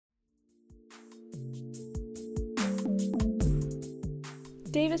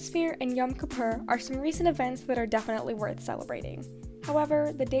Davisphere and Yom Kippur are some recent events that are definitely worth celebrating.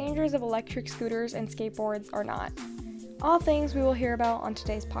 However, the dangers of electric scooters and skateboards are not. All things we will hear about on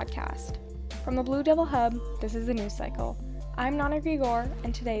today's podcast. From the Blue Devil Hub, this is the News Cycle. I'm Nana Grigor,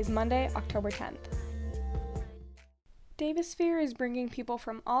 and today is Monday, October 10th. Davisphere is bringing people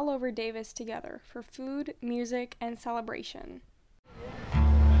from all over Davis together for food, music, and celebration.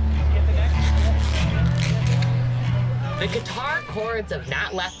 The guitar chords of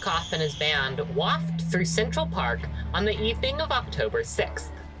Nat Lefkoff and his band waft through Central Park on the evening of October 6th.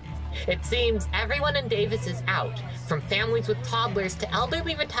 It seems everyone in Davis is out, from families with toddlers to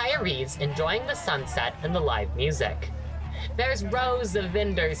elderly retirees enjoying the sunset and the live music. There's rows of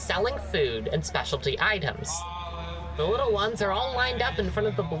vendors selling food and specialty items. The little ones are all lined up in front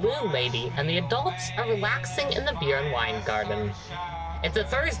of the balloon lady, and the adults are relaxing in the beer and wine garden. It's a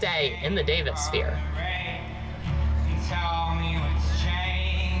Thursday in the Davisphere.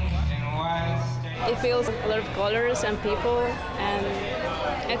 It feels a lot of colors and people, and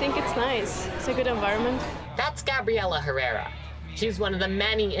I think it's nice. It's a good environment. That's Gabriela Herrera. She's one of the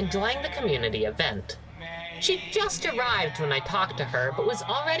many enjoying the community event. She just arrived when I talked to her, but was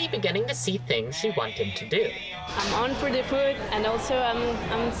already beginning to see things she wanted to do. I'm on for the food, and also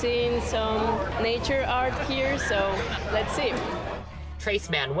I'm seeing some nature art here, so let's see.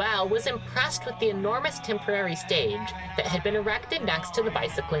 Trace Manuel was impressed with the enormous temporary stage that had been erected next to the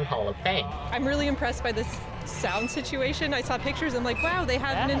Bicycling Hall of Fame. I'm really impressed by this sound situation. I saw pictures, I'm like, wow, they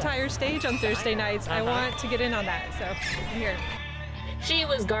have an entire stage on Thursday nights. I want to get in on that, so I'm here. She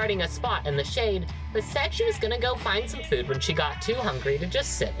was guarding a spot in the shade, but said she was gonna go find some food when she got too hungry to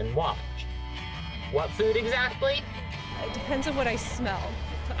just sit and watch. What food exactly? It depends on what I smell.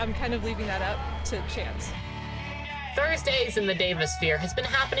 I'm kind of leaving that up to chance. Thursdays in the Davisphere has been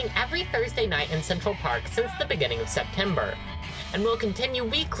happening every Thursday night in Central Park since the beginning of September, and will continue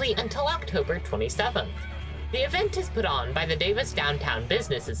weekly until October 27th. The event is put on by the Davis Downtown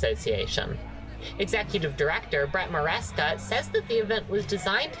Business Association. Executive Director Brett Maresca says that the event was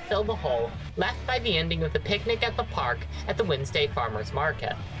designed to fill the hole left by the ending of the picnic at the park at the Wednesday Farmers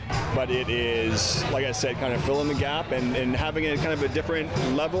Market. But it is, like I said, kind of filling the gap and having it kind of a different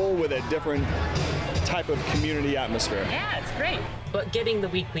level with a different type of community atmosphere. Yeah, it's great. But getting the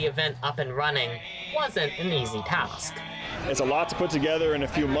weekly event up and running wasn't an easy task. It's a lot to put together in a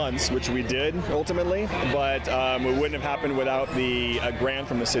few months, which we did ultimately, but it wouldn't have happened without the grant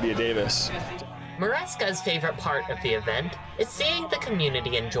from the city of Davis. Maresca's favorite part of the event is seeing the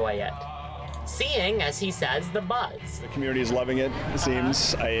community enjoy it. Seeing, as he says, the buzz. The community is loving it, it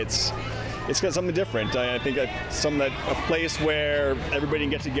seems. It's got something different. I think a place where everybody can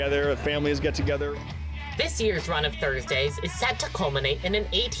get together, families get together. This year's run of Thursdays is set to culminate in an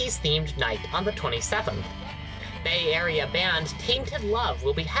 80s-themed night on the 27th. Bay Area band Tainted Love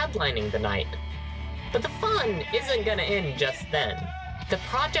will be headlining the night. But the fun isn't gonna end just then. The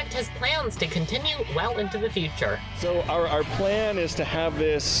project has plans to continue well into the future. So our plan is to have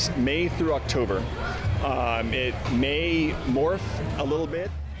this May through October. It may morph a little bit.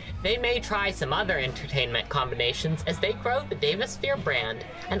 They may try some other entertainment combinations as they grow the Davisphere brand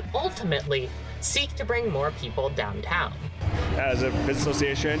and ultimately seek to bring more people downtown. As a business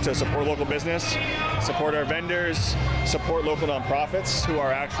association, to support local business, support our vendors, support local nonprofits who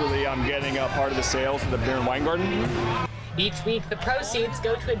are actually getting a part of the sales of the beer and wine garden. Each week, the proceeds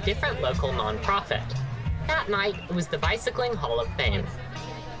go to a different local nonprofit. That night, it was the Bicycling Hall of Fame.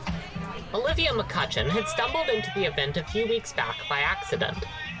 Olivia McCutcheon had stumbled into the event a few weeks back by accident.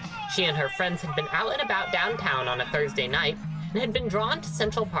 She and her friends had been out and about downtown on a Thursday night and had been drawn to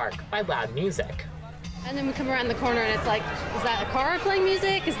Central Park by loud music. And then we come around the corner and it's like, is that a car playing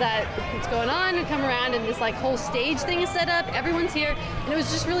music? Is that what's going on? We come around and this whole stage thing is set up. Everyone's here. And it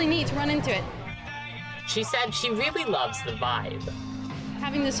was just really neat to run into it. She said she really loves the vibe.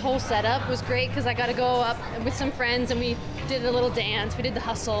 Having this whole setup was great because I got to go up with some friends and we did a little dance. We did the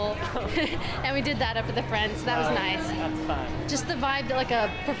hustle and we did that up at the front. So that was nice. That's fun. Just the vibe that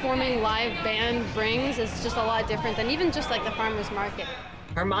a performing live band brings is just a lot different than even just the farmer's market.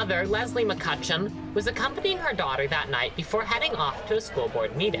 Her mother, Leslie McCutcheon, was accompanying her daughter that night before heading off to a school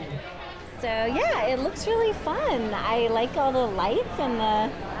board meeting. So yeah, it looks really fun. I like all the lights and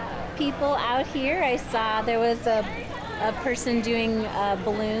the people out here. I saw there was a person doing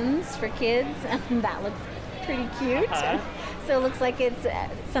balloons for kids. That looks pretty cute. So it looks like it's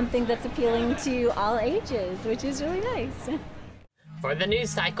something that's appealing to all ages, which is really nice. For the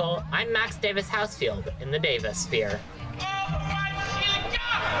News Cycle, I'm Max Davis-Housefield in the Davisphere.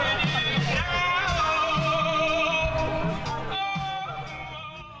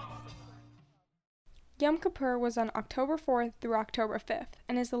 Yom Kippur was on October 4th through October 5th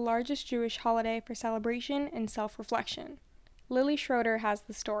and is the largest Jewish holiday for celebration and self-reflection. Lily Schroeder has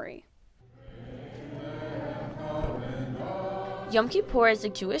the story. Yom Kippur is a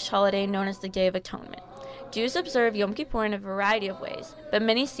Jewish holiday known as the Day of Atonement. Jews observe Yom Kippur in a variety of ways, but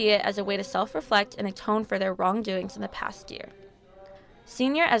many see it as a way to self-reflect and atone for their wrongdoings in the past year.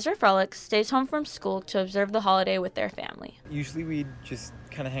 Senior Ezra Froelich stays home from school to observe the holiday with their family. Usually we just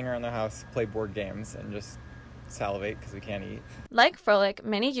kind of hang around the house, play board games, and just salivate because we can't eat. Like Froelich,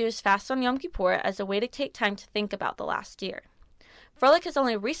 many Jews fast on Yom Kippur as a way to take time to think about the last year. Froelich has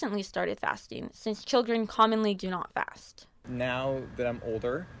only recently started fasting, since children commonly do not fast. Now that I'm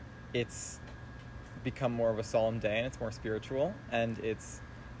older, it's become more of a solemn day and it's more spiritual, and it's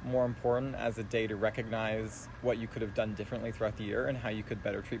more important as a day to recognize what you could have done differently throughout the year and how you could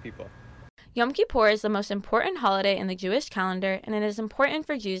better treat people. Yom Kippur is the most important holiday in the Jewish calendar, and it is important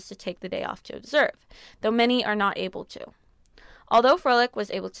for Jews to take the day off to observe, though many are not able to. Although Froelich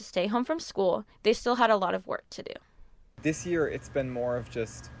was able to stay home from school, they still had a lot of work to do. This year it's been more of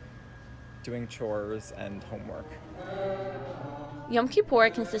just doing chores and homework. Yom Kippur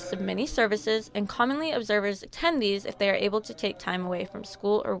consists of many services, and commonly observers attend these if they are able to take time away from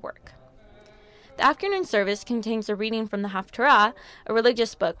school or work. The afternoon service contains a reading from the Haftarah, a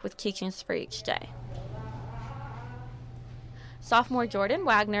religious book with teachings for each day. Sophomore Jordan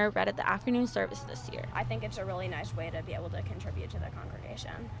Wagner read at the afternoon service this year. I think it's a really nice way to be able to contribute to the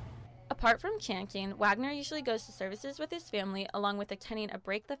congregation. Apart from chanting, Wagner usually goes to services with his family, along with attending a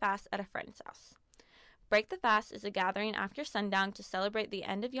Break the Fast at a friend's house. Break the Fast is a gathering after sundown to celebrate the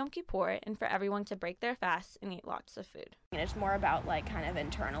end of Yom Kippur and for everyone to break their fasts and eat lots of food. And it's more about kind of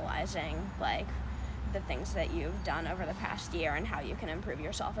internalizing the things that you've done over the past year and how you can improve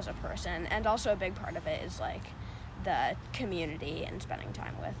yourself as a person. And also a big part of it is the community and spending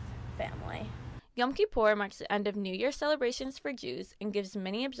time with family. Yom Kippur marks the end of New Year celebrations for Jews and gives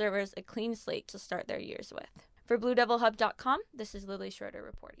many observers a clean slate to start their years with. For BlueDevilHub.com, this is Lily Schroeder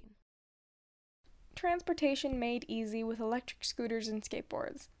reporting. Transportation made easy with electric scooters and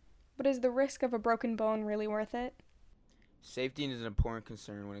skateboards. But is the risk of a broken bone really worth it? Safety is an important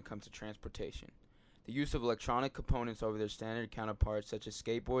concern when it comes to transportation. The use of electronic components over their standard counterparts such as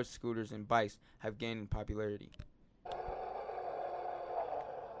skateboards, scooters, and bikes have gained in popularity.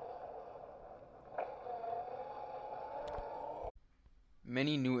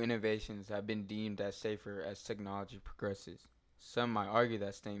 Many new innovations have been deemed as safer as technology progresses. Some might argue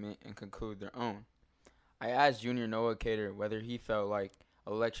that statement and conclude their own. I asked Junior Noah Cater whether he felt like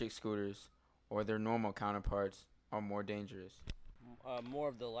electric scooters or their normal counterparts are more dangerous. More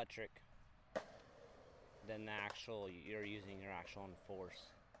of the electric than the actual, you're using your actual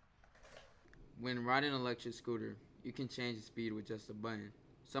force. When riding an electric scooter, you can change the speed with just a button.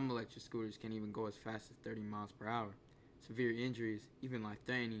 Some electric scooters can even go as fast as 30 miles per hour. Severe injuries, even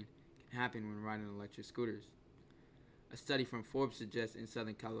life-threatening, can happen when riding electric scooters. A study from Forbes suggests in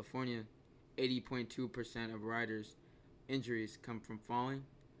Southern California, 80.2% of riders' injuries come from falling,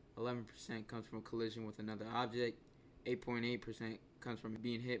 11% comes from a collision with another object, 8.8% comes from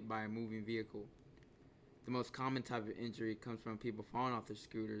being hit by a moving vehicle. The most common type of injury comes from people falling off their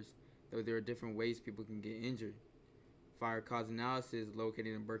scooters, though there are different ways people can get injured. Fire Cause Analysis, located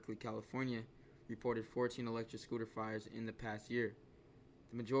in Berkeley, California, reported 14 electric scooter fires in the past year.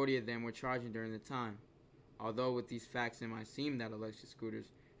 The majority of them were charging during the time. Although with these facts it might seem that electric scooters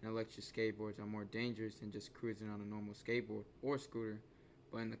and electric skateboards are more dangerous than just cruising on a normal skateboard or scooter,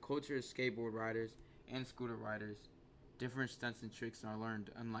 but in the culture of skateboard riders and scooter riders, different stunts and tricks are learned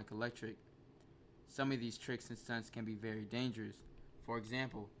unlike electric. Some of these tricks and stunts can be very dangerous. For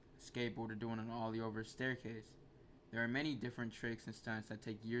example, a skateboarder doing an ollie over a staircase. There are many different tricks and stunts that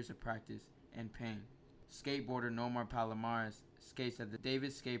take years of practice and pain. Skateboarder Nomar Palomares skates at the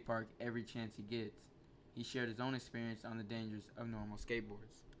Davis skate park every chance he gets. He shared his own experience on the dangers of normal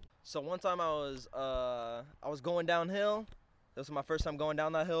skateboards. So one time I was going downhill. This was my first time going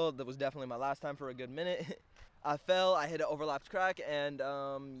down that hill. That was definitely my last time for a good minute. I fell, I hit an overlapped crack, and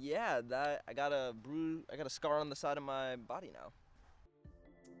I got a scar on the side of my body now.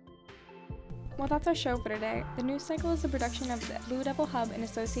 Well, that's our show for today. The news cycle is a production of the Blue Devil Hub in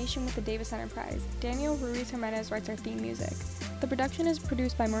association with the Davis Enterprise. Daniel Ruiz Jimenez writes our theme music. The production is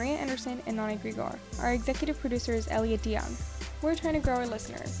produced by Maria Anderson and Nani Grigor. Our executive producer is Elliot Dion. We're trying to grow our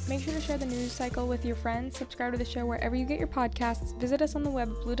listeners. Make sure to share the news cycle with your friends, subscribe to the show wherever you get your podcasts, visit us on the web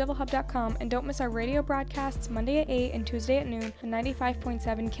at bluedevilhub.com, and don't miss our radio broadcasts Monday at 8 and Tuesday at noon on 95.7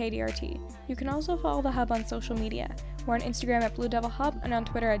 KDRT. You can also follow the Hub on social media. We're on Instagram at Blue Devil Hub and on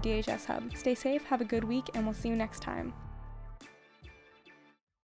Twitter at DHS Hub. Stay safe, have a good week, and we'll see you next time.